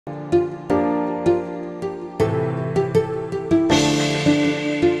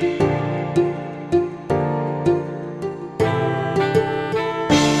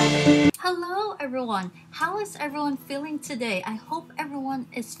everyone. How is everyone feeling today? I hope everyone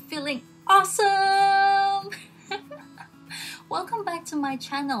is feeling awesome! Welcome back to my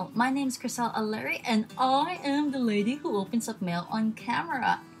channel. My name is Christina and I am the lady who opens up mail on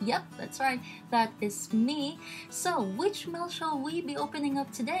camera. Yep, that's right. That is me. So, which mail shall we be opening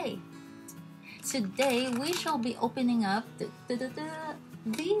up today? Today, we shall be opening up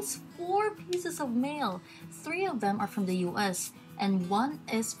these 4 pieces of mail. 3 of them are from the US and 1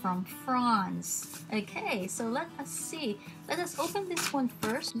 is from France. Okay, so let us see. Let us open this one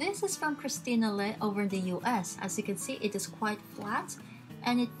first. This is from Christina over in the US. As you can see, it is quite flat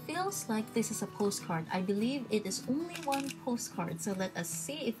and it feels like this is a postcard. I believe it is only 1 postcard, so let us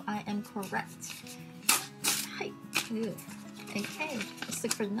see if I am correct. Hi. Okay, let's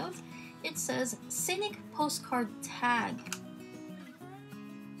look for the note. It says Scenic Postcard Tag.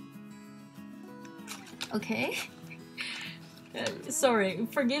 Okay. Sorry,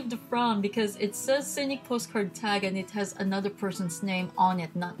 forgive the frown because it says Scenic Postcard Tag and it has another person's name on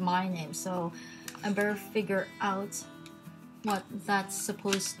it, not my name. So I better figure out what that's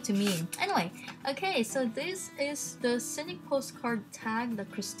supposed to mean. Anyway, okay, so this is the Scenic Postcard Tag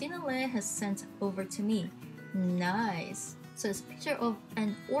that Christina has sent over to me. Nice. So it's a picture of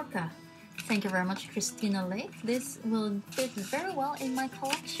an orca. Thank you very much, Christina. This will fit very well in my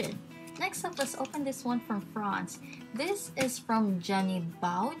collection. Next up, let's open this one from France. This is from Jenny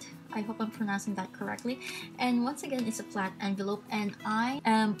Baud. I hope I'm pronouncing that correctly. And once again, it's a flat envelope and I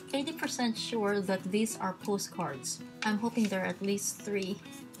am 80% sure that these are postcards. I'm hoping there are at least 3.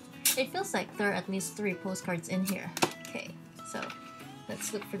 It feels like there are at least 3 postcards in here. Okay, so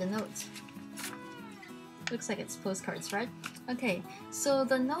let's look for the note. Looks like it's postcards, right? Okay, so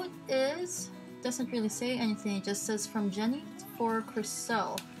the note doesn't really say anything. It just says from Jenny for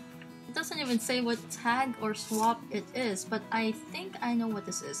Krol. It doesn't even say what tag or swap it is, but I think I know what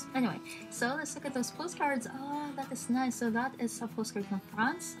this is. Anyway, so let's look at those postcards. Oh, that is nice. So that is a postcard from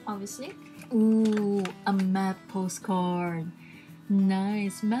France, obviously. Ooh, a map postcard.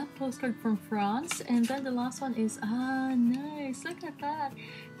 Nice, map postcard from France. And then the last one is, nice. Look at that.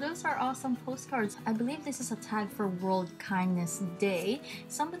 Those are awesome postcards. I believe this is a tag for World Kindness Day.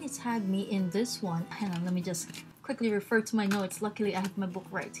 Somebody tagged me in this one. Hang on, let me just quickly refer to my notes. Luckily, I have my book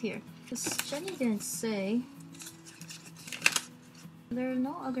right here. Because Jenny didn't say. There are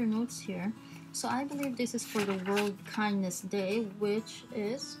no other notes here. So I believe this is for the World Kindness Day, which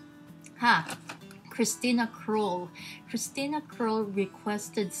is... Christina Krol. Christina Krol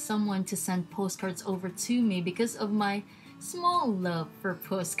requested someone to send postcards over to me because of my small love for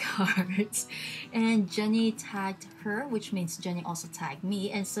postcards. And Jenny tagged her, which means Jenny also tagged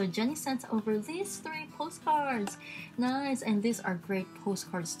me. And so Jenny sent over these 3 postcards. Nice. And these are great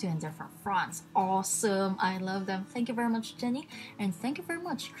postcards too, and they're from France. Awesome. I love them. Thank you very much, Jenny. And thank you very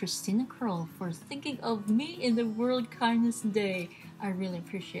much, Christina Krol, for thinking of me in the World Kindness Day. I really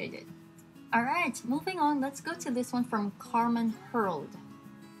appreciate it. Alright, moving on, let's go to this one from Carmen Heald.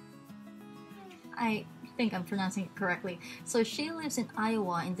 I think I'm pronouncing it correctly. So she lives in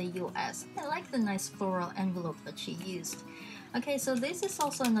Iowa in the US. I like the nice floral envelope that she used. Okay, so this is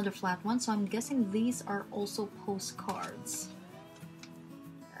also another flat one, so I'm guessing these are also postcards.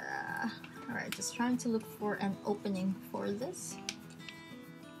 Alright, just trying to look for an opening for this.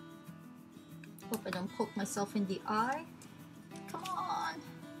 Hope I don't poke myself in the eye. Come on!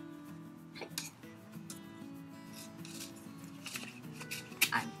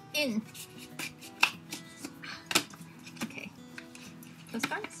 I'm in. Okay.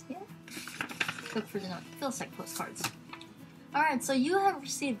 Postcards? Yeah. Look for the note. Feels like postcards. Alright, so you have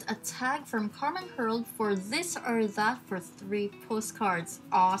received a tag from Carmen Heald for this or that for 3 postcards.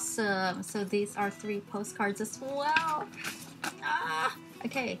 Awesome. So these are 3 postcards as well.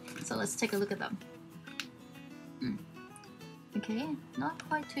 Okay, so let's take a look at them. Okay, not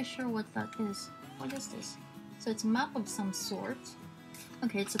quite too sure what that is. What is this? So it's a map of some sort.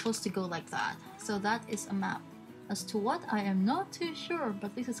 Okay, it's supposed to go like that. So that is a map. As to what, I am not too sure,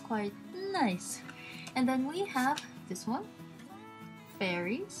 but this is quite nice. And then we have this one.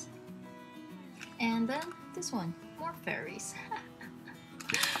 Fairies. And then this one. More fairies.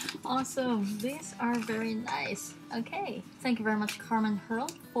 Awesome. These are very nice. Okay. Thank you very much, Carmen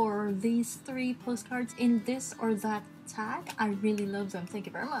Heald, for these 3 postcards in this or that tag. I really love them. Thank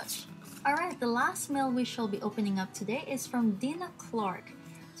you very much. Alright, the last mail we shall be opening up today is from Dina Clark.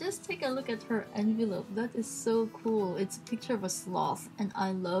 Just take a look at her envelope. That is so cool. It's a picture of a sloth, and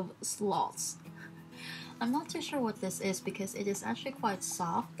I love sloths. I'm not too sure what this is because it is actually quite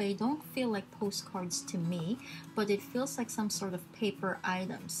soft. They don't feel like postcards to me, but it feels like some sort of paper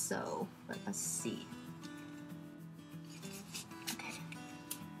item. So, let us see. Okay.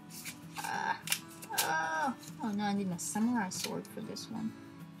 Oh no, I need my samurai sword for this one.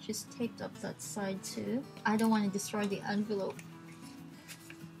 She's taped up that side too. I don't want to destroy the envelope.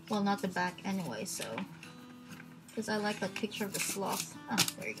 Well, not the back anyway, so... Because I like that picture of the sloth. Oh,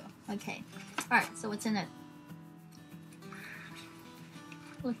 there you go. Okay. Alright, so what's in it?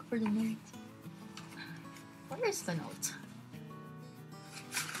 Look for the note. Where is the note?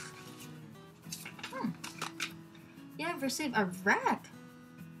 Yeah, I've received a RAK.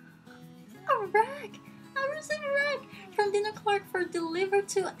 A RAK! I received a RAK from Dina Clark for delivered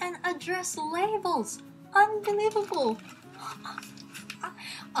to and address labels. Unbelievable.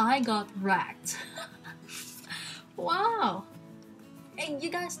 I got racked. Wow. And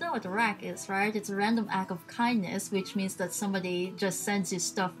you guys know what a RAK is, right? It's a random act of kindness, which means that somebody just sends you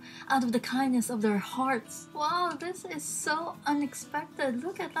stuff out of the kindness of their hearts. Wow, this is so unexpected.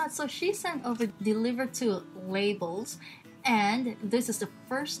 Look at that. So she sent over delivered to labels, and this is the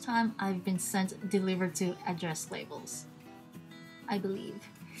first time I've been sent delivered to address labels, I believe.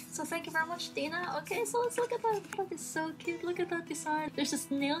 So thank you very much, Dina. Okay, so let's look at that. That is so cute. Look at that design. There's a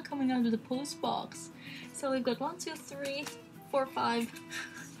snail coming out of the post box. So we've got 1, 2, 3, 4, 5,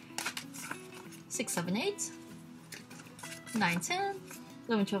 6, 7, 8, 9, 10,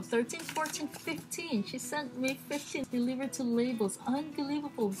 11, 12, 13, 14, 15. She sent me 15 delivered to labels.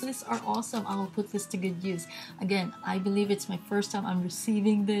 Unbelievable. These are awesome. I will put this to good use. Again, I believe it's my first time I'm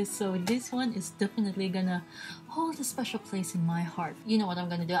receiving this, so this one is definitely gonna hold a special place in my heart. You know what I'm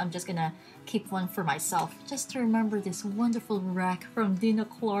gonna do? I'm just gonna keep one for myself, just to remember this wonderful RAK from Dina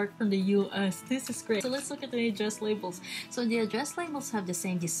Clark from the US. This is great. So let's look at the address labels. So the address labels have the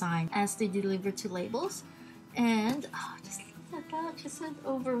same design as the delivered to labels. And just look at that. She sent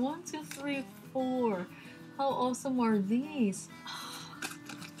over 1, 2, 3, 4. How awesome are these?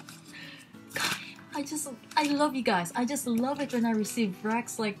 I love you guys. I just love it when I receive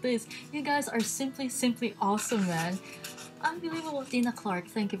RAKs like this. You guys are simply awesome, man. Unbelievable. Dina Clark,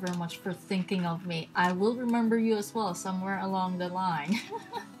 thank you very much for thinking of me. I will remember you as well somewhere along the line.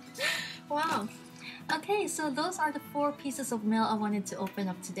 Wow. Okay, so those are the 4 pieces of mail I wanted to open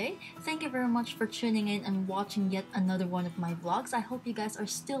up today. Thank you very much for tuning in and watching yet another one of my vlogs. I hope you guys are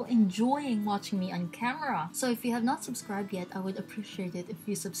still enjoying watching me on camera. So if you have not subscribed yet, I would appreciate it if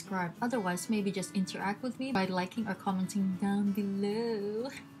you subscribe. Otherwise, maybe just interact with me by liking or commenting down below.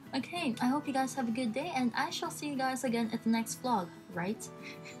 Okay, I hope you guys have a good day, and I shall see you guys again at the next vlog, right?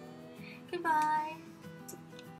 Goodbye!